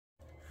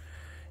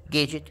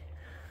Gidget.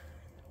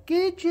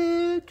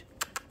 Gidget.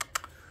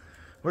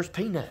 Where's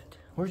Peanut?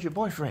 Where's your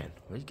boyfriend?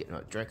 Well, he's getting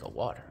a drink of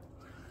water.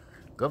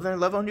 Go over there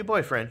and love on your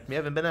boyfriend. You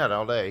haven't been out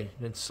all day.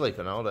 You've been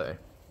sleeping all day.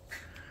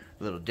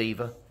 Little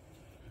diva.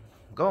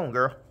 Go on,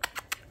 girl.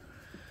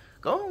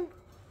 Go on.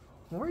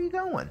 Where are you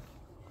going?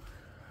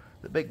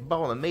 The big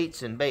ball of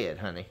meat's in bed,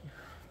 honey.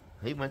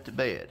 He went to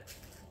bed.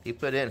 He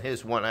put in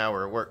his 1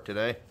 hour of work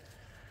today.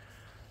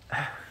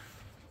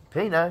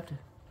 Peanut.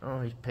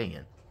 Oh, he's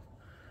peeing.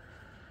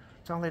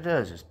 That's all he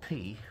does is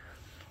pee.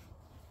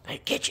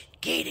 Hey, Gidget,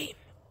 get him.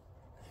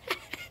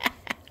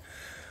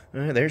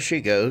 There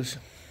she goes.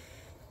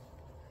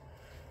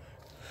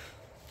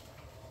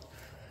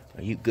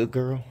 Are you good,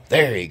 girl?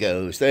 There he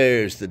goes.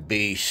 There's the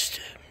beast.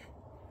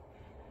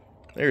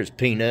 There's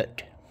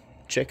Peanut.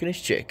 Checking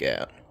his check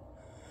out.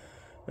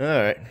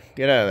 Alright,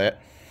 get out of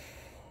that.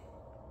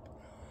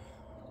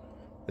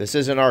 This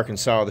isn't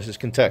Arkansas, this is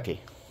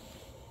Kentucky.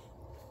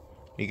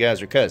 You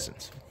guys are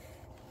cousins.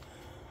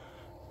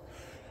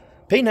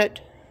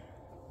 Peanut.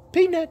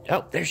 Peanut.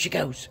 Oh, there she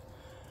goes.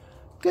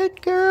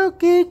 Good girl,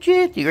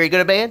 Gidget. You ready to go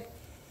to bed?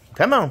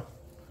 Come on.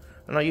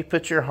 I know you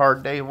put your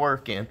hard day of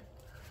work in.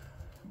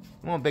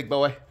 Come on, big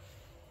boy.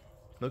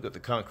 Look at the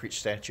concrete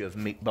statue of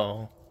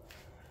Meatball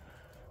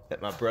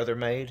that my brother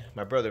made.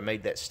 My brother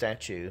made that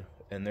statue,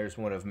 and there's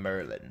one of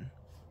Merlin.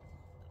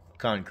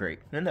 Concrete.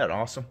 Isn't that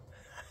awesome?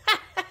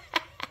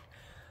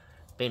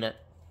 Peanut,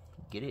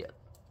 get it.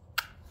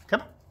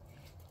 Come on.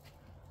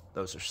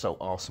 Those are so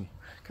awesome.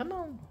 Come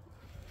on.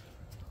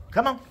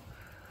 Come on.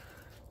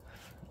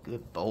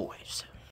 Good boys.